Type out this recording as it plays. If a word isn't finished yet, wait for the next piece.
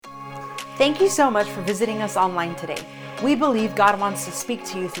Thank you so much for visiting us online today. We believe God wants to speak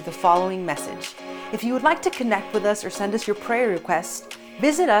to you through the following message. If you would like to connect with us or send us your prayer requests,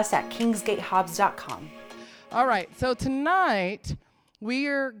 visit us at kingsgatehobbs.com. All right, so tonight we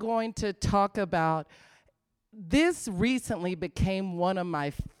are going to talk about, this recently became one of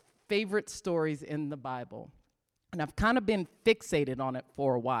my favorite stories in the Bible. And I've kind of been fixated on it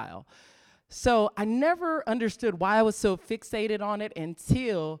for a while. So I never understood why I was so fixated on it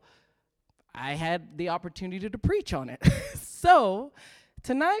until I had the opportunity to preach on it. So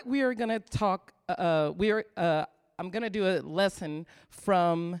tonight we are going to talk, I'm going to do a lesson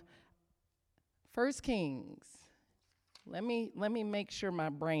from 1 Kings. Let me make sure my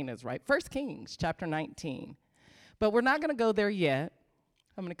brain is right. 1 Kings chapter 19. But we're not going to go there yet.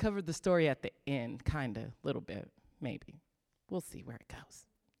 I'm going to cover the story at the end, kind of, a little bit, maybe. We'll see where it goes.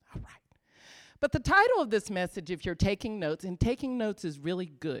 All right. But the title of this message, if you're taking notes, and taking notes is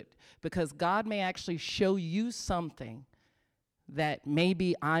really good because God may actually show you something that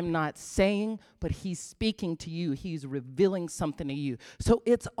maybe I'm not saying, but he's speaking to you. He's revealing something to you. So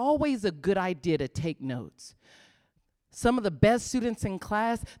it's always a good idea to take notes. Some of the best students in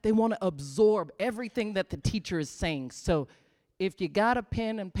class, they want to absorb everything that the teacher is saying. So if you got a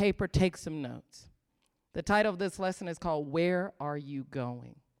pen and paper, take some notes. The title of this lesson is called, Where Are You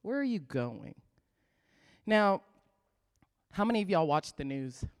Going? Where are you going? Now, how many of y'all watch the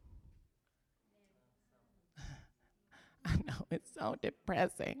news? I know, it's so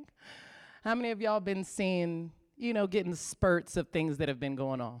depressing. How many of y'all been seeing, getting spurts of things that have been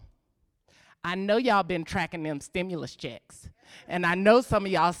going on? I know y'all been tracking them stimulus checks. And I know some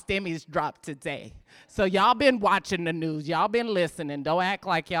of y'all stimmies dropped today. So y'all been watching the news. Y'all been listening. Don't act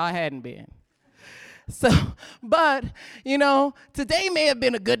like y'all hadn't been. So, but, today may have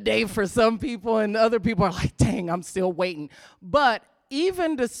been a good day for some people, and other people are like, dang, I'm still waiting. But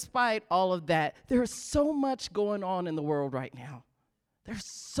even despite all of that, there's so much going on in the world right now. There's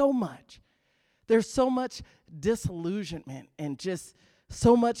so much. There's so much disillusionment and just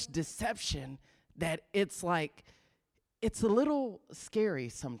so much deception that it's like, it's a little scary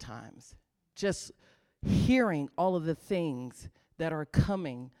sometimes, just hearing all of the things that are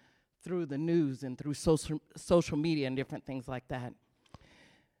coming through the news and through social media and different things like that.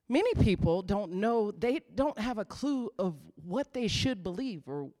 Many people don't know, they don't have a clue of what they should believe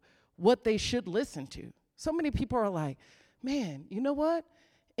or what they should listen to. So many people are like, man, you know what?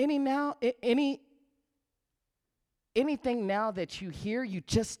 Anything now that you hear, you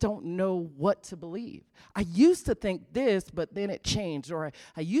just don't know what to believe. I used to think this, but then it changed. Or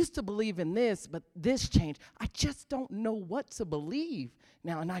I used to believe in this, but this changed. I just don't know what to believe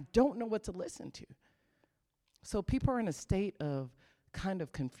now, and I don't know what to listen to. So people are in a state of kind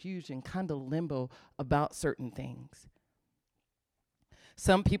of confusion, kind of limbo about certain things.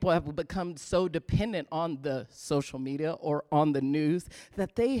 Some people have become so dependent on the social media or on the news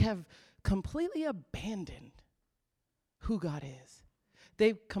that they have completely abandoned who God is.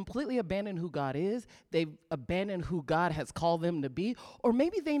 They've completely abandoned who God is. They've abandoned who God has called them to be. Or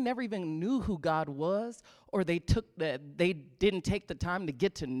maybe they never even knew who God was, or they didn't take the time to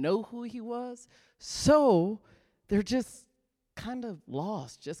get to know who he was. So they're just kind of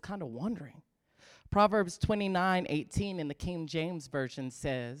lost, just kind of wondering. Proverbs 29:18 in the King James Version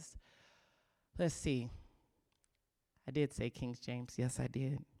says, let's see. I did say King James. Yes, I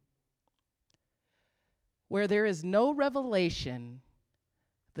did. Where there is no revelation,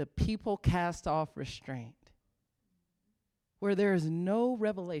 the people cast off restraint. Where there is no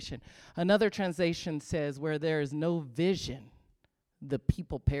revelation. Another translation says, where there is no vision, the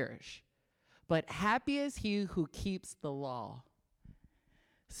people perish. But happy is he who keeps the law.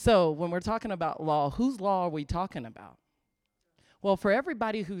 So when we're talking about law, whose law are we talking about? Well, for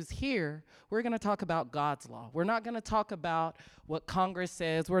everybody who's here, we're going to talk about God's law. We're not going to talk about what Congress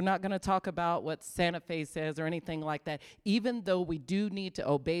says. We're not going to talk about what Santa Fe says or anything like that, even though we do need to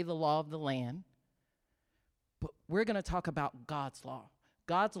obey the law of the land. But we're going to talk about God's law.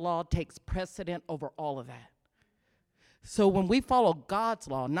 God's law takes precedent over all of that. So when we follow God's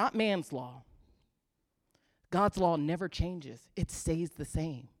law, not man's law, God's law never changes. It stays the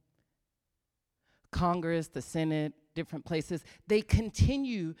same. Congress, the Senate, different places, they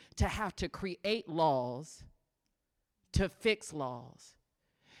continue to have to create laws to fix laws.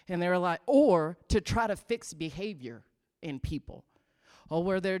 And they're like, or to try to fix behavior in people. Oh,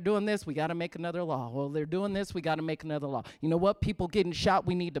 where they're doing this, we got to make another law. Well, they're doing this, we got to make another law. You know what? People getting shot,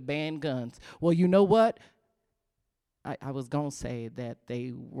 we need to ban guns. Well, you know what? I was going to say that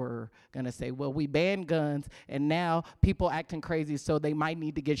they were going to say, well, we banned guns, and now people acting crazy, so they might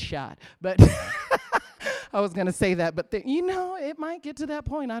need to get shot. But I was going to say that, but it might get to that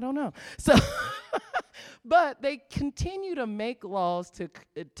point. I don't know. So, but they continue to make laws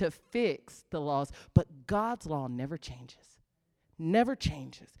to fix the laws, but God's law never changes. Never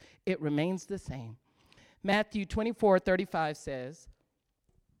changes. It remains the same. Matthew 24:35 says,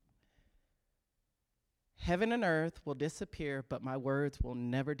 heaven and earth will disappear, but my words will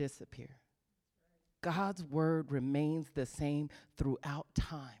never disappear. God's word remains the same throughout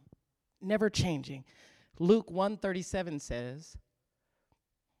time, never changing. Luke 1:37 says,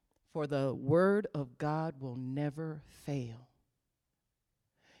 for the word of God will never fail.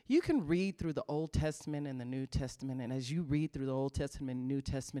 You can read through the Old Testament and the New Testament, and as you read through the Old Testament and New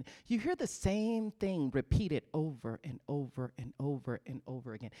Testament, you hear the same thing repeated over and over and over and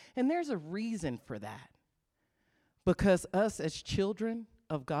over again. And there's a reason for that. Because us as children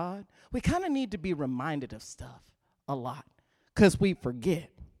of God, we kind of need to be reminded of stuff a lot because we forget.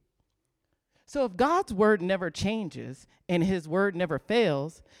 So if God's word never changes and his word never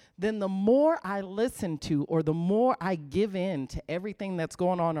fails, then the more I listen to or the more I give in to everything that's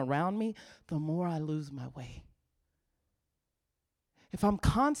going on around me, the more I lose my way. If I'm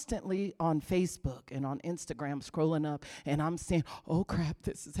constantly on Facebook and on Instagram scrolling up and I'm saying, oh crap,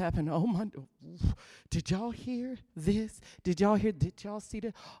 this is happening. Oh my, did y'all hear this? Did y'all see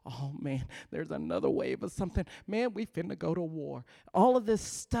that? Oh man, there's another wave of something. Man, we finna go to war. All of this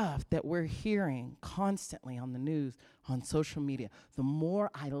stuff that we're hearing constantly on the news, on social media, the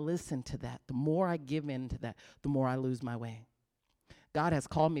more I listen to that, the more I give in to that, the more I lose my way. God has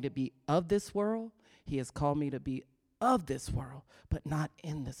called me to be of this world. He has called me to be of this world, but not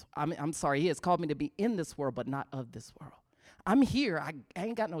in this. He has called me to be in this world, but not of this world. I'm here. I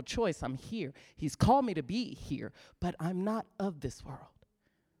ain't got no choice. I'm here. He's called me to be here, but I'm not of this world.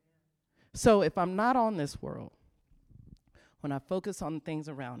 So if I'm not on this world, when I focus on things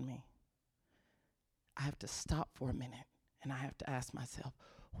around me, I have to stop for a minute and I have to ask myself,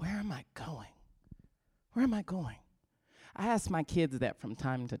 where am I going? Where am I going? I ask my kids that from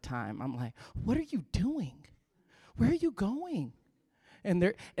time to time. I'm like, what are you doing? Where are you going? And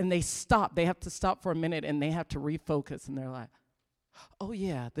they stop. They have to stop for a minute and they have to refocus. And they're like, oh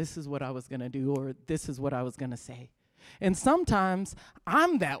yeah, this is what I was going to do, or this is what I was going to say. And sometimes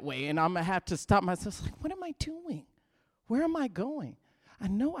I'm that way and I'm going to have to stop myself. Like, what am I doing? Where am I going? I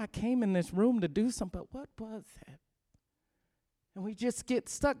know I came in this room to do something, but what was it? And we just get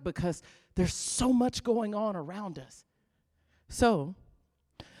stuck because there's so much going on around us. So,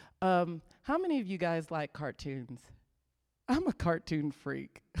 how many of you guys like cartoons? I'm a cartoon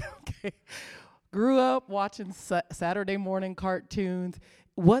freak. Okay. Grew up watching Saturday morning cartoons.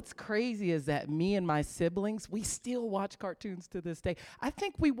 What's crazy is that me and my siblings, we still watch cartoons to this day. I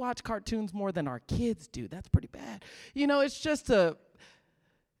think we watch cartoons more than our kids do. That's pretty bad. It's just a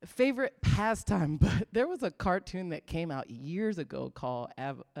favorite pastime. But there was a cartoon that came out years ago called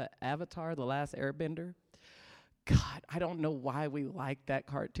Avatar: The Last Airbender. God, I don't know why we liked that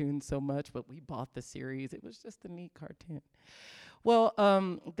cartoon so much, but we bought the series. It was just a neat cartoon. Well,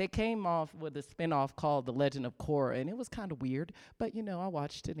 they came off with a spinoff called The Legend of Korra, and it was kind of weird, but I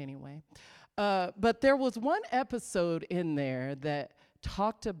watched it anyway. But there was one episode in there that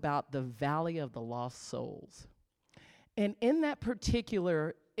talked about the Valley of the Lost Souls. And in that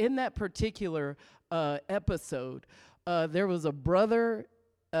particular episode, there was a brother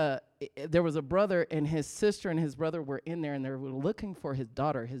and his sister and his brother were in there, and they were looking for his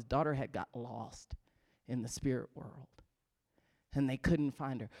daughter. His daughter had got lost in the spirit world, and they couldn't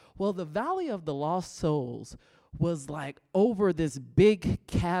find her. Well, the Valley of the Lost Souls was like over this big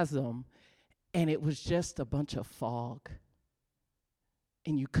chasm, and it was just a bunch of fog,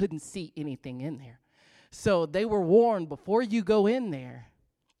 and you couldn't see anything in there. So they were warned, before you go in there,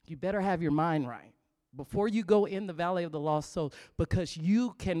 you better have your mind right. Before you go in the Valley of the Lost Soul, because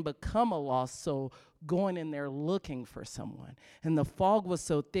you can become a lost soul going in there looking for someone. And the fog was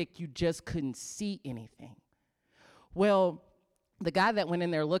so thick, you just couldn't see anything. Well, the guy that went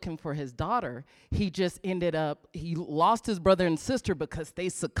in there looking for his daughter, he lost his brother and sister because they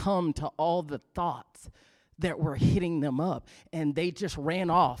succumbed to all the thoughts that were hitting them up, and they just ran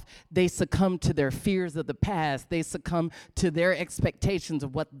off. They succumbed to their fears of the past. They succumbed to their expectations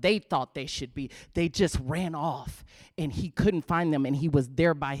of what they thought they should be. They just ran off, and he couldn't find them, and he was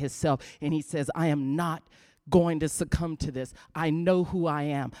there by himself. And he says, I am not going to succumb to this. I know who I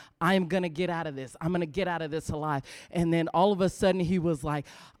am. I'm going to get out of this. I'm going to get out of this alive. And then all of a sudden he was like,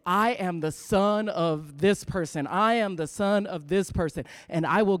 I am the son of this person. I am the son of this person, and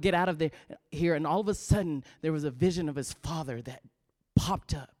I will get out of here. And all of a sudden there was a vision of his father that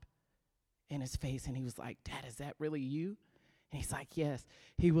popped up in his face, and he was like, Dad, is that really you? And he's like, yes.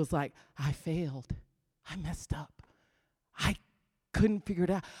 He was like, I failed. I messed up. I couldn't figure it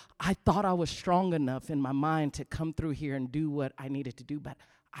out. I thought I was strong enough in my mind to come through here and do what I needed to do, but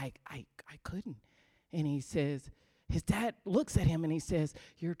I couldn't. And he says, his dad looks at him and he says,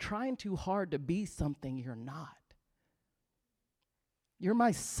 you're trying too hard to be something you're not. You're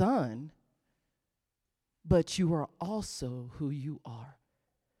my son, but you are also who you are.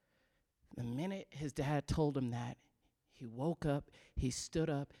 The minute his dad told him that, he woke up, he stood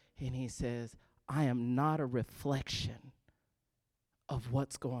up, and he says, I am not a reflection of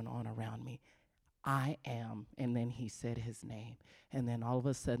what's going on around me. I am. And then he said his name. And then all of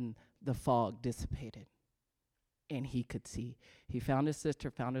a sudden, the fog dissipated. And he could see. He found his sister,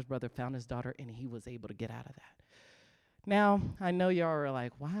 found his brother, found his daughter, and he was able to get out of that. Now, I know y'all are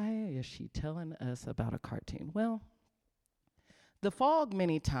like, why is she telling us about a cartoon? Well, the fog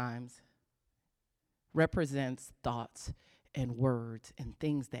many times represents thoughts and words and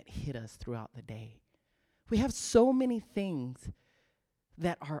things that hit us throughout the day. We have so many things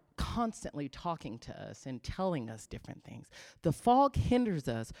that are constantly talking to us and telling us different things. The fog hinders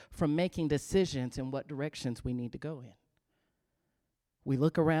us from making decisions in what directions we need to go in. We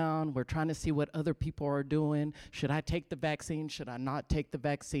look around, we're trying to see what other people are doing. Should I take the vaccine? Should I not take the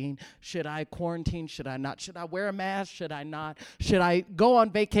vaccine? Should I quarantine? Should I not? Should I wear a mask? Should I not? Should I go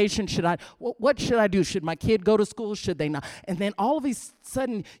on vacation? Should I? What should I do? Should my kid go to school? Should they not? And then all of a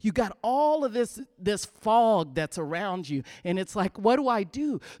sudden, you got all of this fog that's around you. And it's like, what do I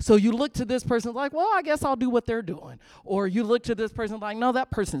do? So you look to this person like, well, I guess I'll do what they're doing. Or you look to this person like, no, that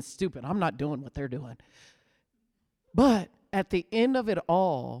person's stupid. I'm not doing what they're doing. But at the end of it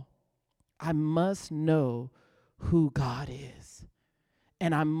all, I must know who God is.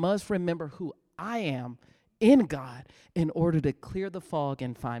 And I must remember who I am in God in order to clear the fog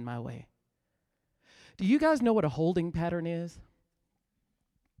and find my way. Do you guys know what a holding pattern is?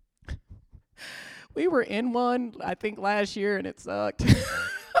 We were in one, I think, last year, and it sucked.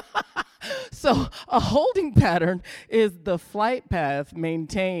 So a holding pattern is the flight path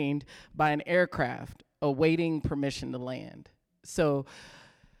maintained by an aircraft awaiting permission to land. So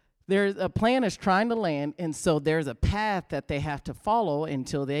there's a plane is trying to land, and so there's a path that they have to follow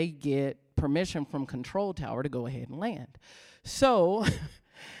until they get permission from control tower to go ahead and land. So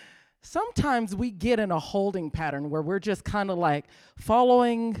sometimes we get in a holding pattern where we're just kind of like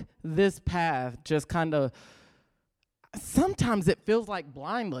following this path, just kind of, sometimes it feels like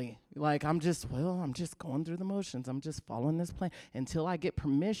blindly, like I'm just going through the motions. I'm just following this plan until I get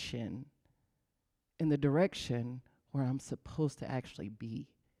permission in the direction where I'm supposed to actually be.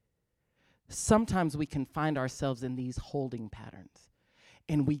 Sometimes we can find ourselves in these holding patterns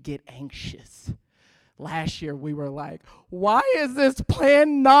and we get anxious. Last year we were like, why is this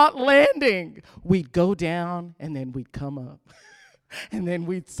plane not landing? We'd go down and then we'd come up and then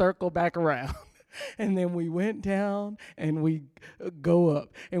we'd circle back around. And then we went down and we go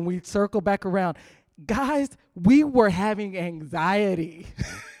up and we circle back around. Guys, we were having anxiety.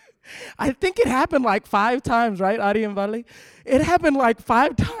 I think it happened like 5 times, right, Adi and Vali? It happened like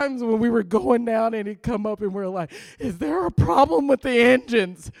 5 times when we were going down and he'd come up and we're like, is there a problem with the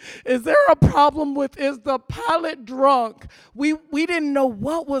engines? Is there a problem with, is the pilot drunk? We didn't know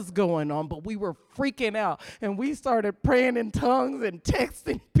what was going on, but we were freaking out. And we started praying in tongues and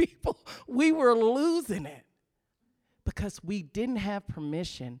texting people. We were losing it because we didn't have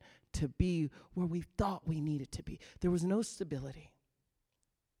permission to be where we thought we needed to be. There was no stability.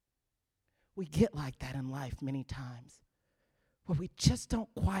 We get like that in life many times, where we just don't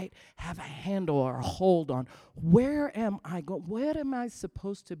quite have a handle or a hold on where am I going? What am I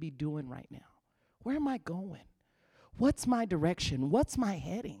supposed to be doing right now? Where am I going? What's my direction? What's my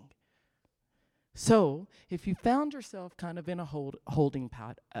heading? So if you found yourself kind of in a holding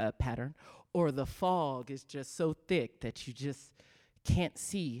pattern, or the fog is just so thick that you just can't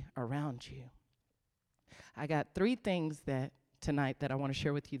see around you, I got 3 things tonight that I want to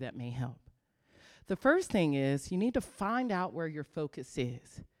share with you that may help. The first thing is you need to find out where your focus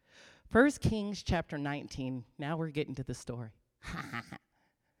is. 1 Kings chapter 19, now we're getting to the story.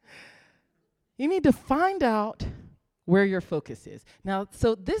 You need to find out where your focus is. Now,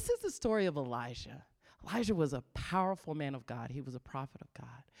 so this is the story of Elijah. Elijah was a powerful man of God. He was a prophet of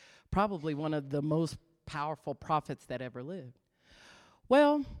God, probably one of the most powerful prophets that ever lived.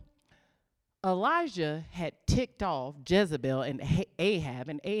 Well, Elijah had ticked off Jezebel and Ahab,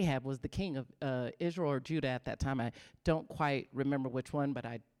 and Ahab was the king of Israel or Judah at that time. I don't quite remember which one, but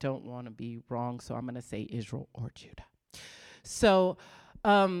I don't want to be wrong, so I'm going to say Israel or Judah. So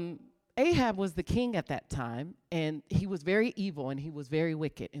Ahab was the king at that time, and he was very evil, and he was very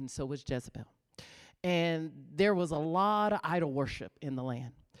wicked, and so was Jezebel. And there was a lot of idol worship in the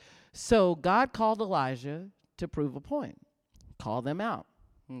land. So God called Elijah to prove a point. Call them out.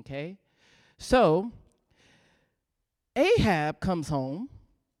 Okay? So Ahab comes home,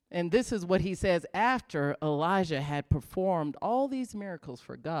 and this is what he says after Elijah had performed all these miracles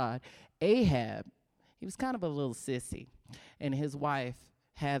for God. Ahab, he was kind of a little sissy, and his wife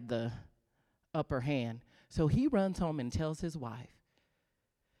had the upper hand. So he runs home and tells his wife.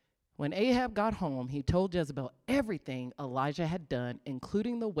 When Ahab got home, he told Jezebel everything Elijah had done,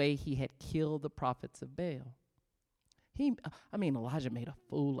 including the way he had killed the prophets of Baal. Elijah made a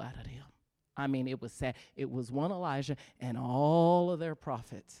fool out of them. It was sad. It was one Elijah and all of their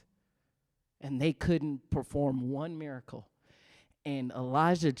prophets. And they couldn't perform one miracle. And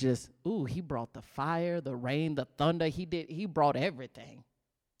Elijah he brought the fire, the rain, the thunder. He brought everything.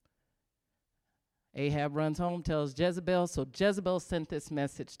 Ahab runs home, tells Jezebel. So Jezebel sent this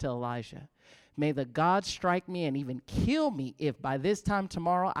message to Elijah. May the gods strike me and even kill me if by this time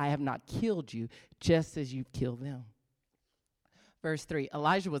tomorrow I have not killed you, just as you've killed them. Verse 3,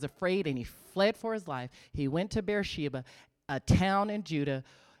 Elijah was afraid and he fled for his life. He went to Beersheba, a town in Judah,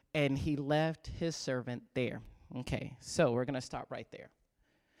 and he left his servant there. Okay, so we're going to stop right there.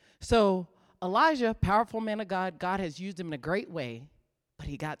 So Elijah, powerful man of God, God has used him in a great way, but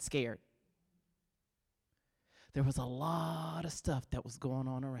he got scared. There was a lot of stuff that was going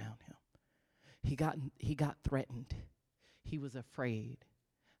on around him. He got threatened. He was afraid.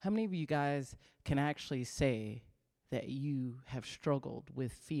 How many of you guys can actually say that you have struggled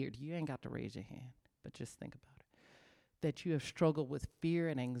with fear? You ain't got to raise your hand, but just think about it. That you have struggled with fear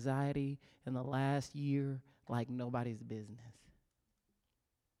and anxiety in the last year like nobody's business.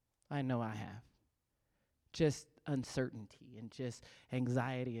 I know I have. Just uncertainty and just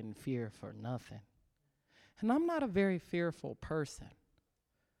anxiety and fear for nothing. And I'm not a very fearful person.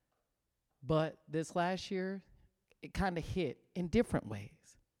 But this last year, it kind of hit in different ways.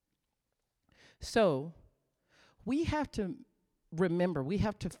 So we have to remember, we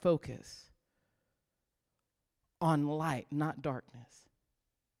have to focus on light, not darkness.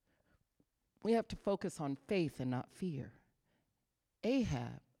 We have to focus on faith and not fear.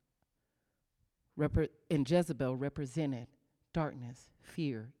 Ahab and Jezebel represented darkness,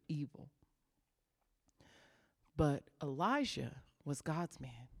 fear, evil. But Elijah was God's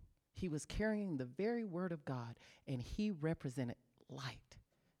man. He was carrying the very word of God, and he represented light,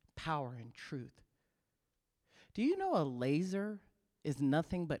 power, and truth. Do you know a laser is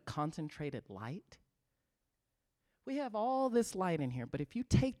nothing but concentrated light? We have all this light in here, but if you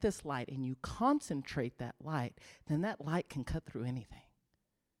take this light and you concentrate that light, then that light can cut through anything.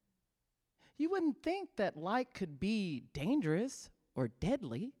 You wouldn't think that light could be dangerous or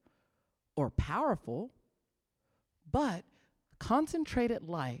deadly or powerful, but concentrated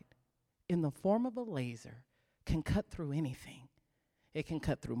light in the form of a laser can cut through anything. It can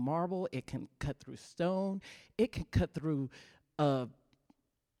cut through marble. It can cut through stone. It can cut through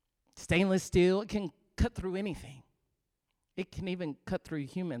stainless steel. It can cut through anything. It can even cut through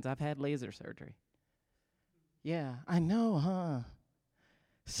humans. I've had laser surgery. Yeah, I know, huh?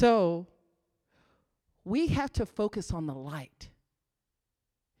 So we have to focus on the light.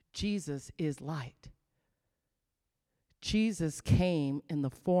 Jesus is light. Jesus came in the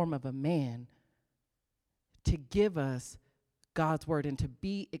form of a man to give us God's word and to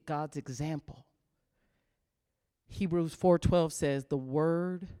be God's example. Hebrews 4:12 says, the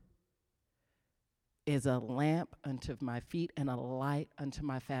word is a lamp unto my feet and a light unto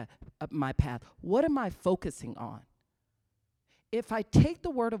my path. What am I focusing on? If I take the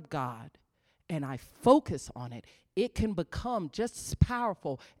word of God and I focus on it, it can become just as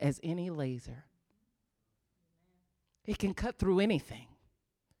powerful as any laser. It can cut through anything.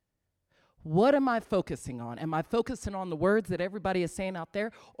 What am I focusing on? Am I focusing on the words that everybody is saying out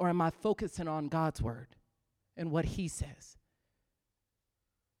there, or am I focusing on God's word and what he says?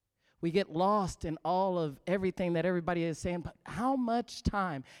 We get lost in all of everything that everybody is saying, but how much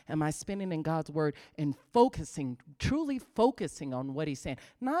time am I spending in God's word and focusing, truly focusing on what he's saying?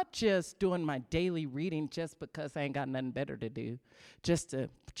 Not just doing my daily reading just because I ain't got nothing better to do, just to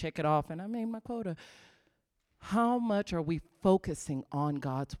check it off and I made my quota. How much are we focusing on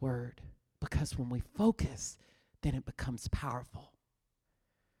God's word? Because when we focus, then it becomes powerful.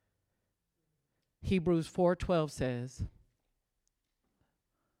 Hebrews 4:12 says,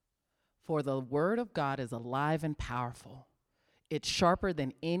 for the word of God is alive and powerful. It's sharper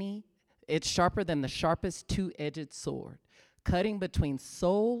than the sharpest two-edged sword, cutting between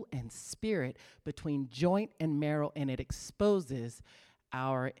soul and spirit, between joint and marrow, and it exposes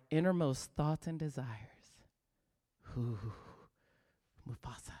our innermost thoughts and desires. Ooh,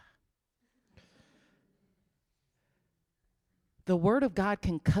 Mufasa. The word of God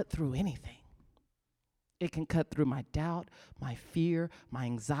can cut through anything. It can cut through my doubt, my fear, my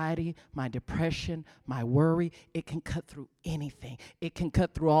anxiety, my depression, my worry. It can cut through anything. It can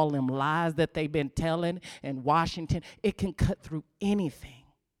cut through all them lies that they've been telling in Washington. It can cut through anything.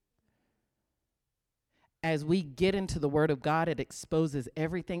 As we get into the word of God, it exposes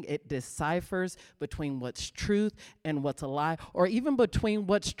everything. It deciphers between what's truth and what's a lie, or even between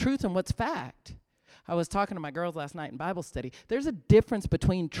what's truth and what's fact. I was talking to my girls last night in Bible study. There's a difference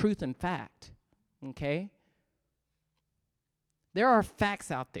between truth and fact. Okay? There are facts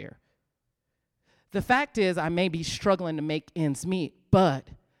out there. The fact is, I may be struggling to make ends meet, but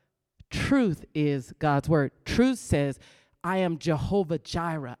truth is God's word. Truth says, I am Jehovah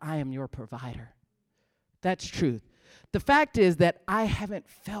Jireh. I am your provider. That's truth. The fact is that I haven't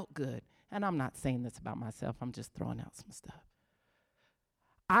felt good. And I'm not saying this about myself. I'm just throwing out some stuff.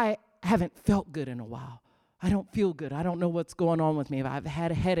 I haven't felt good in a while. I don't feel good. I don't know what's going on with me. I've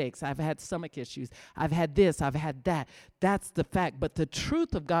had headaches. I've had stomach issues. I've had this. I've had that. That's the fact. But the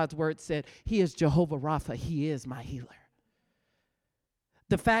truth of God's word said, he is Jehovah Rapha. He is my healer.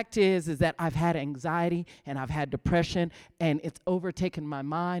 The fact is that I've had anxiety and I've had depression and it's overtaken my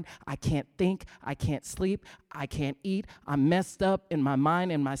mind. I can't think. I can't sleep. I can't eat. I'm messed up in my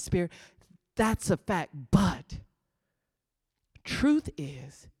mind and my spirit. That's a fact. But truth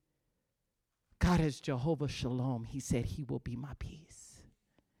is, God is Jehovah Shalom. He said he will be my peace.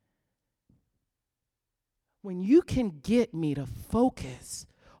 When you can get me to focus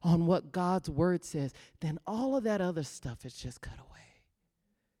on what God's word says, then all of that other stuff is just cut away.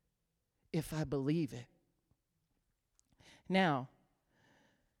 If I believe it. Now,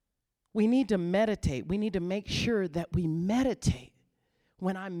 we need to meditate. We need to make sure that we meditate.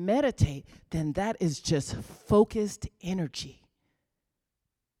 When I meditate, then that is just focused energy.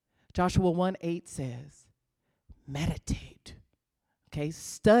 Joshua 1:8 says, meditate. Okay,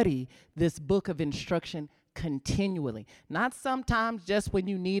 study this book of instruction continually. Not sometimes just when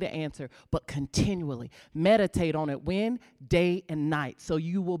you need an answer, but continually. Meditate on it when? Day and night. So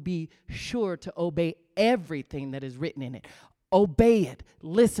you will be sure to obey everything that is written in it. Obey it.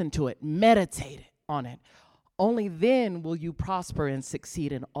 Listen to it. Meditate on it. Only then will you prosper and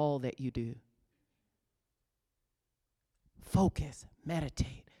succeed in all that you do. Focus.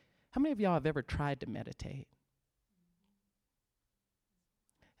 Meditate. How many of y'all have ever tried to meditate?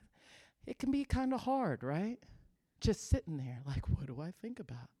 It can be kind of hard, right? Just sitting there, like, what do I think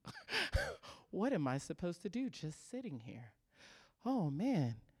about? What am I supposed to do just sitting here? Oh,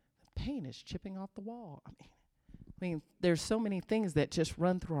 man, the paint is chipping off the wall. I mean, there's so many things that just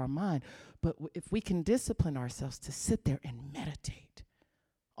run through our mind. But if we can discipline ourselves to sit there and meditate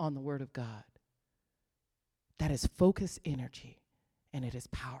on the Word of God, that is focused energy. And it is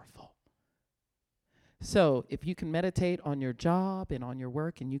powerful. So if you can meditate on your job and on your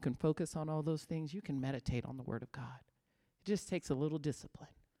work and you can focus on all those things, you can meditate on the Word of God. It just takes a little discipline.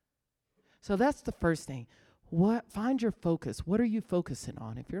 So that's the first thing. Find your focus. What are you focusing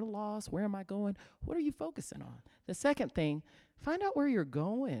on? If you're lost, where am I going? What are you focusing on? The second thing, find out where you're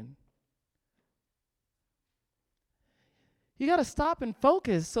going. You got to stop and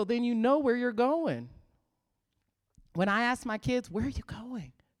focus so then you know where you're going. When I ask my kids, where are you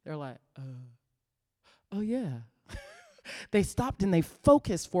going? They're like, oh, yeah. They stopped and they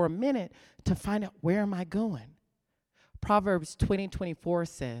focused for a minute to find out, where am I going? Proverbs 20:24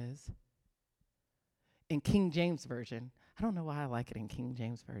 says, in King James Version, I don't know why I like it in King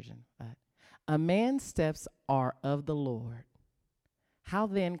James Version, but a man's steps are of the Lord. How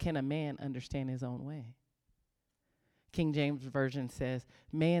then can a man understand his own way? King James Version says,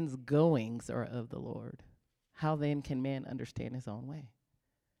 man's goings are of the Lord. How then can man understand his own way?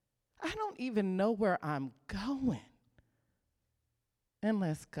 I don't even know where I'm going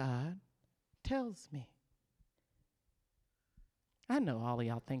unless God tells me. I know all of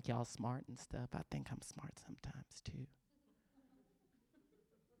y'all think y'all smart and stuff. I think I'm smart sometimes too.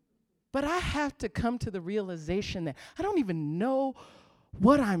 But I have to come to the realization that I don't even know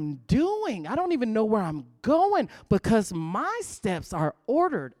what I'm doing. I don't even know where I'm going because my steps are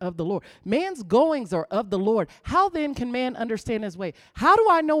ordered of the Lord. Man's goings are of the Lord. How then can man understand his way? How do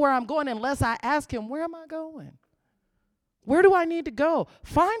I know where I'm going unless I ask him, where am I going? Where do I need to go?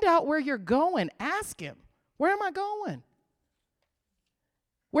 Find out where you're going. Ask him, where am I going?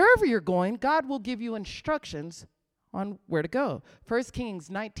 Wherever you're going, God will give you instructions on where to go. 1 Kings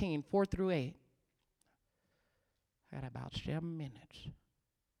 19, 4-8. I got about 7 minutes.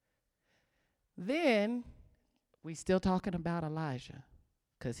 Then, we still talking about Elijah,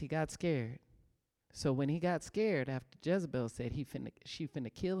 because he got scared. So when he got scared, after Jezebel said she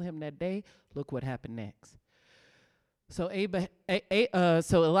finna kill him that day, look what happened next. So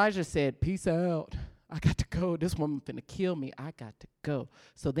so Elijah said, peace out. I got to go. This woman finna kill me. I got to go.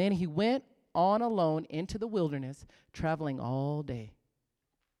 So then he went on alone into the wilderness, traveling all day.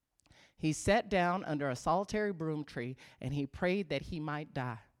 He sat down under a solitary broom tree, and he prayed that he might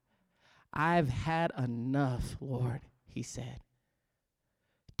die. I've had enough, Lord, he said.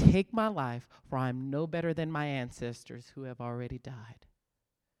 Take my life, for I am no better than my ancestors who have already died.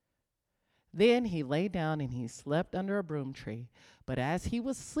 Then he lay down and he slept under a broom tree. But as he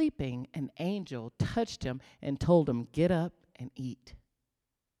was sleeping, an angel touched him and told him, get up and eat.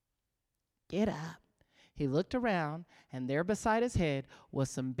 Get up. He looked around, and there beside his head was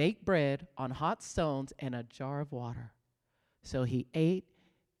some baked bread on hot stones and a jar of water. So he ate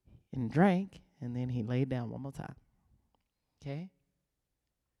and drank, and then he laid down one more time. Okay?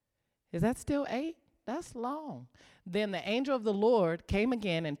 Is that still 8? That's long. Then the angel of the Lord came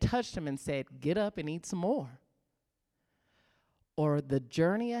again and touched him and said, get up and eat some more, or the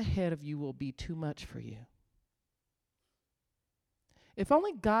journey ahead of you will be too much for you. If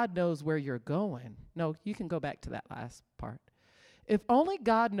only God knows where you're going. No, you can go back to that last part. If only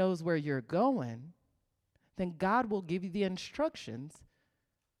God knows where you're going, then God will give you the instructions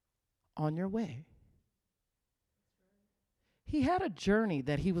on your way. He had a journey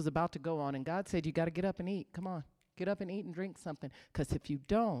that he was about to go on, and God said, you got to get up and eat. Come on, get up and eat and drink something, because if you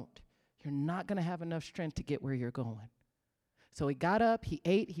don't, you're not going to have enough strength to get where you're going. So he got up, he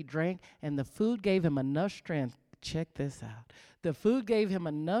ate, he drank, and the food gave him enough strength. Check this out. The food gave him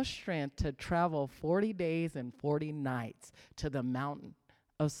enough strength to travel 40 days and 40 nights to the mountain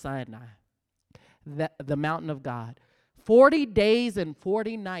of Sinai, the mountain of God. 40 days and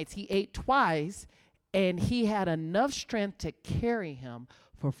 40 nights. He ate twice, and he had enough strength to carry him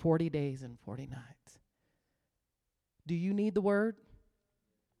for 40 days and 40 nights. Do you need the word?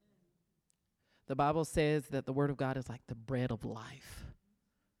 The Bible says that the word of God is like the bread of life.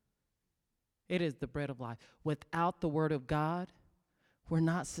 It is the bread of life. Without the word of God, we're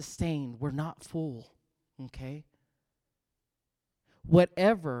not sustained. We're not full. Okay?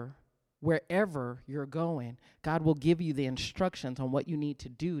 Wherever you're going, God will give you the instructions on what you need to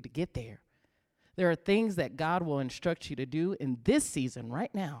do to get there. There are things that God will instruct you to do in this season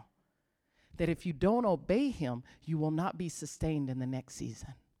right now that if you don't obey him, you will not be sustained in the next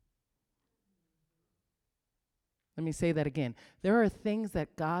season. Let me say that again. There are things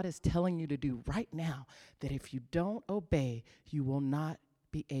that God is telling you to do right now that if you don't obey, you will not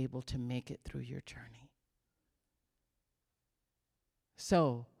be able to make it through your journey.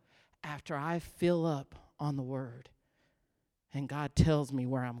 So, after I fill up on the word and God tells me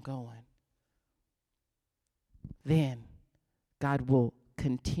where I'm going, then God will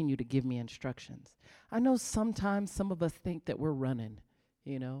continue to give me instructions. I know sometimes some of us think that we're running,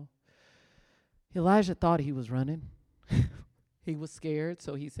 you know. Elijah thought he was running. He was scared,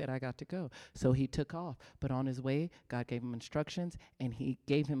 so he said, I got to go. So he took off. But on his way, God gave him instructions, and he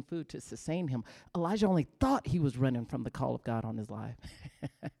gave him food to sustain him. Elijah only thought he was running from the call of God on his life.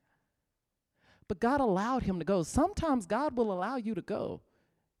 But God allowed him to go. Sometimes God will allow you to go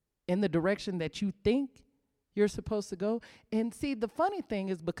in the direction that you think you're supposed to go. And see, the funny thing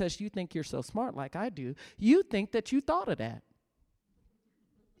is, because you think you're so smart like I do, you think that you thought of that,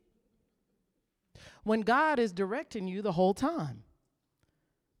 when God is directing you the whole time.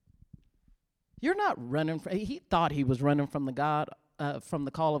 You're not running he thought he was running from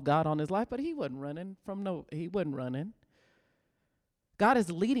the call of God on his life, but he wasn't running he wasn't running. God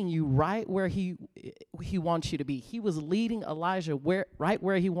is leading you right where he wants you to be. He was leading Elijah right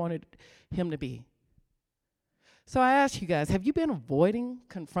where he wanted him to be. So I ask you guys, have you been avoiding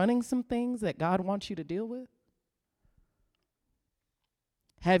confronting some things that God wants you to deal with?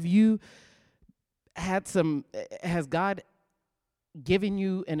 Have you has God given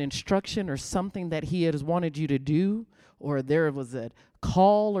you an instruction or something that he has wanted you to do, or there was a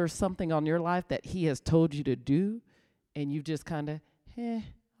call or something on your life that he has told you to do, and you just kind of,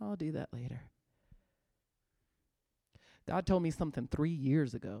 I'll do that later? God told me something 3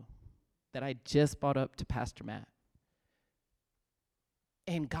 years ago that I just brought up to Pastor Matt.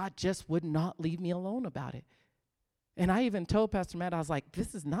 And God just would not leave me alone about it. And I even told Pastor Matt, I was like,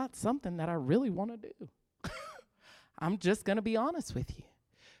 this is not something that I really want to do. I'm just going to be honest with you,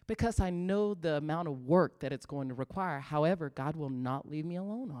 because I know the amount of work that it's going to require. However, God will not leave me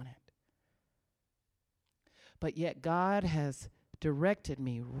alone on it. But yet God has directed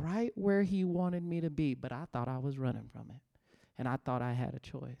me right where he wanted me to be, but I thought I was running from it. And I thought I had a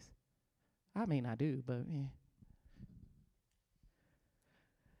choice. I mean, I do, but yeah.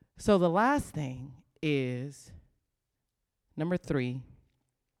 So the last thing is, number 3,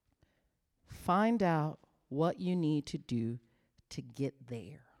 find out what you need to do to get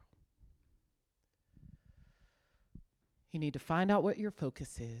there. You need to find out what your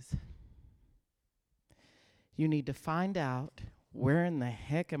focus is. You need to find out, where in the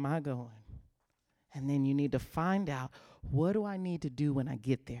heck am I going? And then you need to find out, what do I need to do when I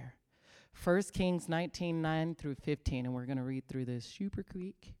get there? 1 Kings 19:9 through 15, and we're going to read through this super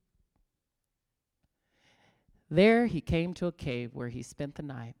quick. There he came to a cave where he spent the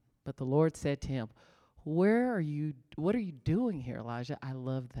night, but the Lord said to him, what are you doing here, Elijah? I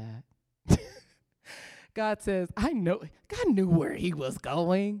love that. God says, I know. God knew where he was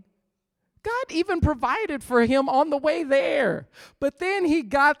going. God even provided for him on the way there. But then he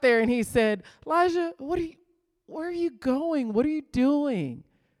got there and he said, Elijah, where are you going? What are you doing?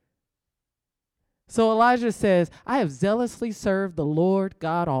 So Elijah says, I have zealously served the Lord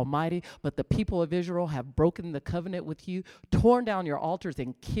God Almighty, but the people of Israel have broken the covenant with you, torn down your altars,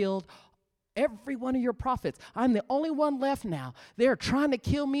 and killed every one of your prophets. I'm the only one left now. They're trying to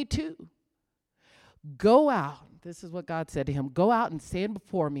kill me too. Go out. This is what God said to him. Go out and stand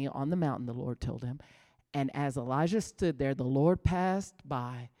before me on the mountain, the Lord told him. And as Elijah stood there, the Lord passed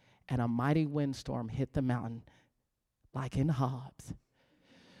by, and a mighty windstorm hit the mountain like in Hobbs.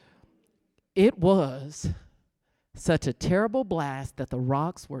 It was such a terrible blast that the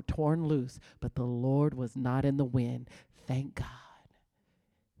rocks were torn loose, but the Lord was not in the wind. Thank God.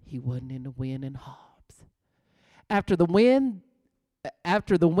 He wasn't in the wind in Hobbs. After the wind,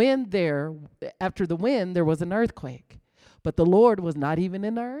 there was an earthquake, but the Lord was not even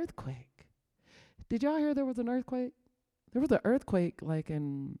in the earthquake. Did y'all hear there was an earthquake? There was an earthquake like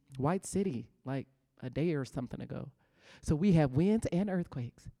in White City, like a day or something ago. So we have winds and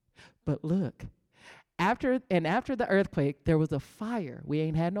earthquakes. But look, after the earthquake, there was a fire. We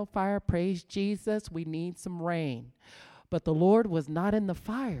ain't had no fire. Praise Jesus. We need some rain. But the Lord was not in the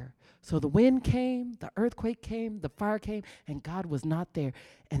fire. So the wind came, the earthquake came, the fire came, and God was not there.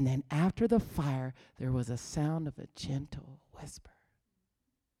 And then after the fire, there was a sound of a gentle whisper.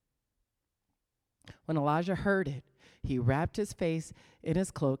 When Elijah heard it, he wrapped his face in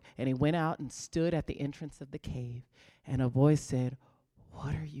his cloak, and he went out and stood at the entrance of the cave. And a voice said,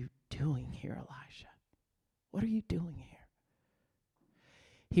 what are you doing here, Elijah? What are you doing here?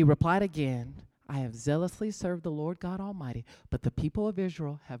 He replied again, I have zealously served the Lord God Almighty, but the people of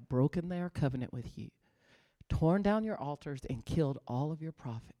Israel have broken their covenant with you, torn down your altars, and killed all of your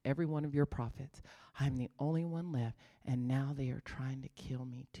every one of your prophets. I'm the only one left, and now they are trying to kill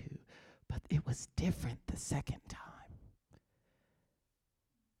me too. But it was different the second time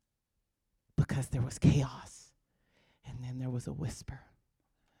because there was chaos, and then there was a whisper.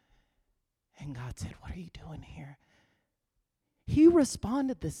 And God said, what are you doing here? He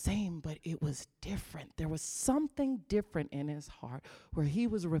responded the same, but it was different. There was something different in his heart where he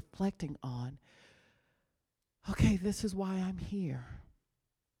was reflecting on, okay, this is why I'm here.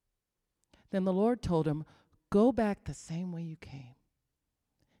 Then the Lord told him, go back the same way you came.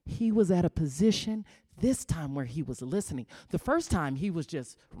 He was at a position this time where he was listening. The first time he was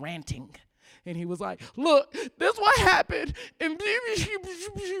just ranting. And he was like, look, this what happened. And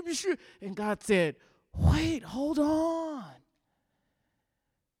God said, wait, hold on.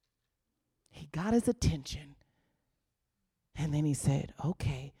 He got his attention. And then he said,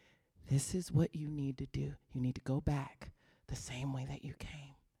 okay, this is what you need to do. You need to go back the same way that you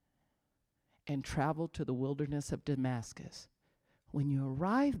came and travel to the wilderness of Damascus. When you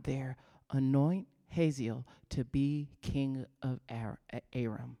arrive there, anoint Hazael to be king of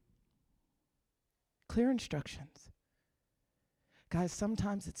Aram. Clear instructions. Guys,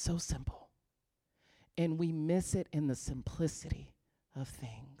 sometimes it's so simple, and we miss it in the simplicity of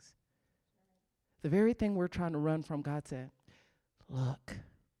things. The very thing we're trying to run from, God said, look,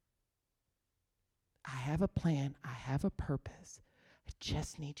 I have a plan. I have a purpose. I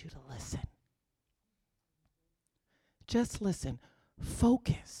just need you to listen. Just listen.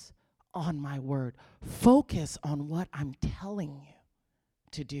 Focus on my word. Focus on what I'm telling you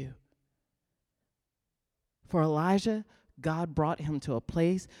to do. For Elijah, God brought him to a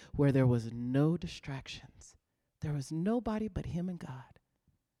place where there was no distractions. There was nobody but him and God.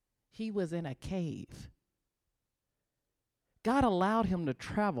 He was in a cave. God allowed him to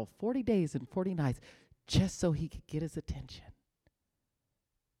travel 40 days and 40 nights just so he could get his attention.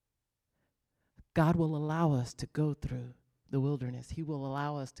 God will allow us to go through the wilderness. He will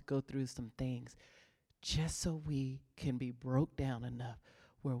allow us to go through some things just so we can be broke down enough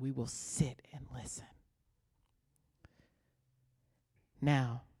where we will sit and listen.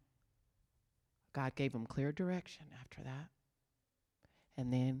 Now, God gave him clear direction after that.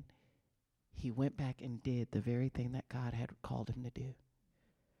 And then he went back and did the very thing that God had called him to do.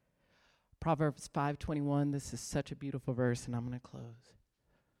 Proverbs 5:21. This is such a beautiful verse, and I'm going to close.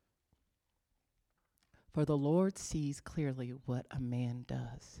 For the Lord sees clearly what a man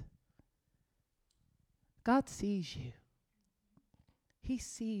does. God sees you. He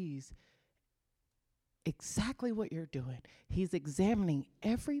sees exactly what you're doing. He's examining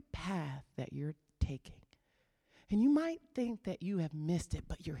every path that you're taking. And you might think that you have missed it,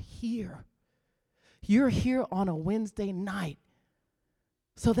 but you're here. You're here on a Wednesday night.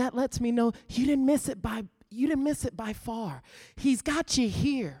 So that lets me know you didn't miss it by far. He's got you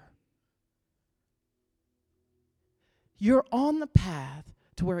here. You're on the path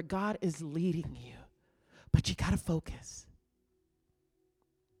to where God is leading you, but you got to focus.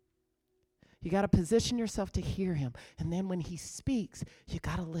 You got to position yourself to hear him. And then when he speaks, you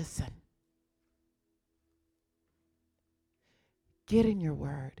got to listen. Get in your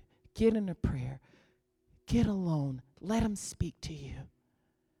word. Get in a prayer. Get alone. Let him speak to you.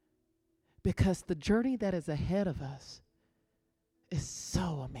 Because the journey that is ahead of us is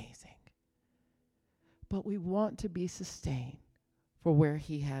so amazing. But we want to be sustained for where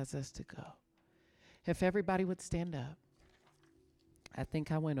he has us to go. If everybody would stand up. I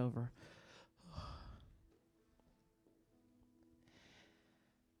think I went over.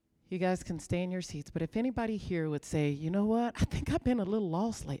 You guys can stay in your seats, but if anybody here would say, you know what, I think I've been a little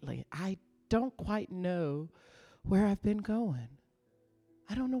lost lately. I don't quite know where I've been going.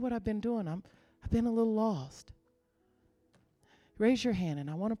 I don't know what I've been doing. I've been a little lost. Raise your hand, and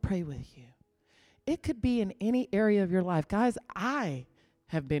I want to pray with you. It could be in any area of your life. Guys, I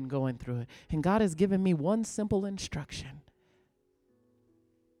have been going through it, and God has given me one simple instruction.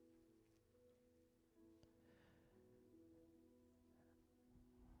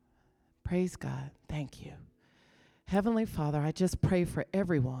 Praise God. Thank you. Heavenly Father, I just pray for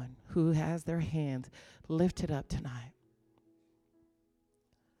everyone who has their hands lifted up tonight.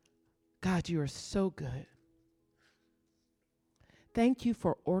 God, you are so good. Thank you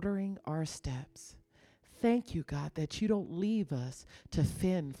for ordering our steps. Thank you, God, that you don't leave us to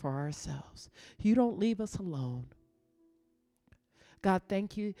fend for ourselves. You don't leave us alone. God,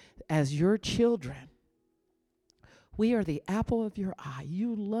 thank you as your children. We are the apple of your eye.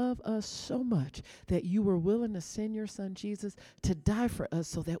 You love us so much that you were willing to send your son Jesus to die for us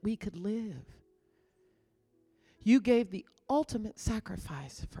so that we could live. You gave the ultimate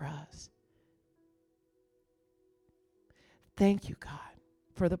sacrifice for us. Thank you, God,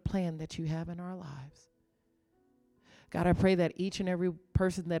 for the plan that you have in our lives. God, I pray that each and every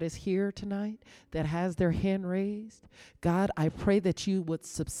person that is here tonight that has their hand raised, God, I pray that you would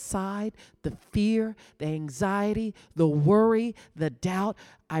subside the fear, the anxiety, the worry, the doubt.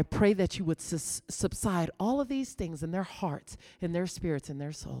 I pray that you would subside all of these things in their hearts, in their spirits, in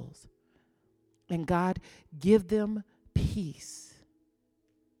their souls. And God, give them peace.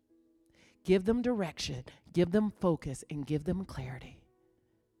 Give them direction, give them focus, and give them clarity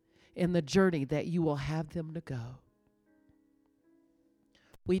in the journey that you will have them to go.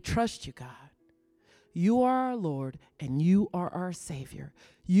 We trust you, God. You are our Lord, and you are our Savior.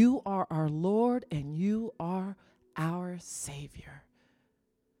 You are our Lord, and you are our Savior.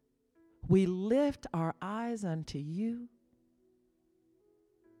 We lift our eyes unto you,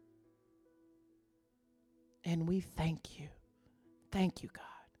 and we thank you. Thank you, God.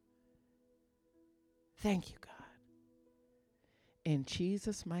 Thank you, God. In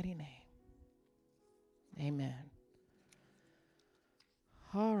Jesus' mighty name, amen.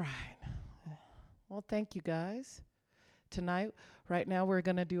 All right. Well, thank you, guys. Tonight, right now, we're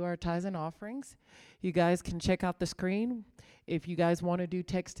going to do our tithes and offerings. You guys can check out the screen. If you guys want to do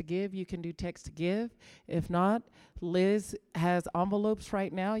text to give, you can do text to give. If not, Liz has envelopes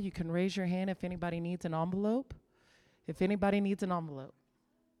right now. You can raise your hand if anybody needs an envelope. If anybody needs an envelope.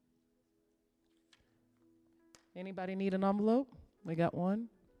 Anybody need an envelope? We got one.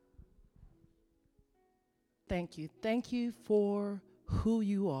 Thank you. Thank you for who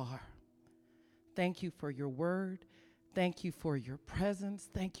you are. Thank you for your word. Thank you for your presence.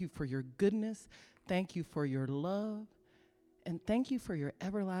 Thank you for your goodness. Thank you for your love. And thank you for your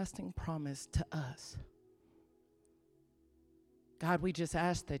everlasting promise to us. God, we just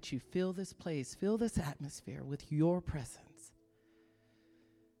ask that you fill this place, fill this atmosphere with your presence.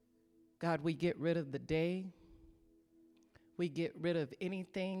 God, we get rid of the day. We get rid of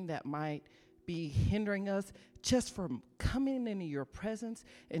anything that might be hindering us just from coming into your presence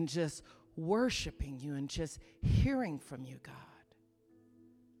and just worshiping you and just hearing from you, God.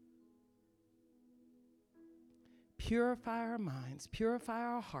 Purify our minds, purify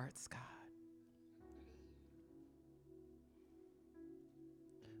our hearts, God.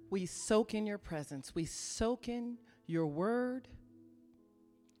 We soak in your presence. We soak in your word.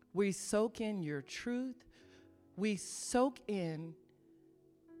 We soak in your truth. We soak in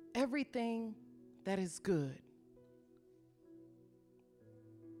everything that is good.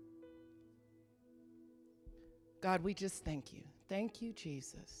 God, we just thank you. Thank you,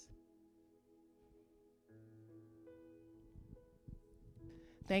 Jesus.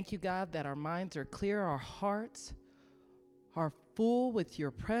 Thank you, God, that our minds are clear, our hearts are full with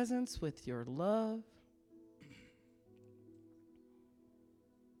your presence, with your love.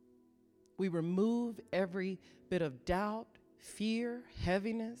 We remove every bit of doubt, fear,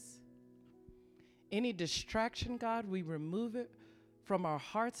 heaviness. Any distraction, God, we remove it from our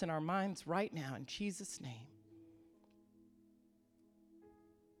hearts and our minds right now in Jesus' name.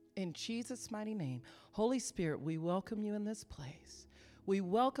 In Jesus' mighty name. Holy Spirit, we welcome you in this place. We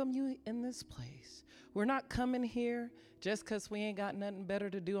welcome you in this place. We're not coming here just because we ain't got nothing better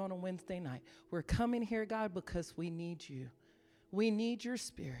to do on a Wednesday night. We're coming here, God, because we need you. We need your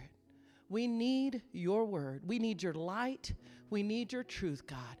spirit. We need your word. We need your light. We need your truth,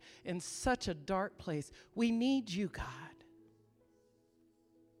 God. In such a dark place, we need you, God.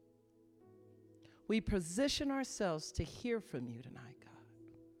 We position ourselves to hear from you tonight, God.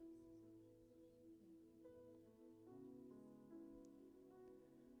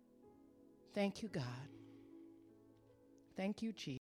 Thank you, God. Thank you, Jesus.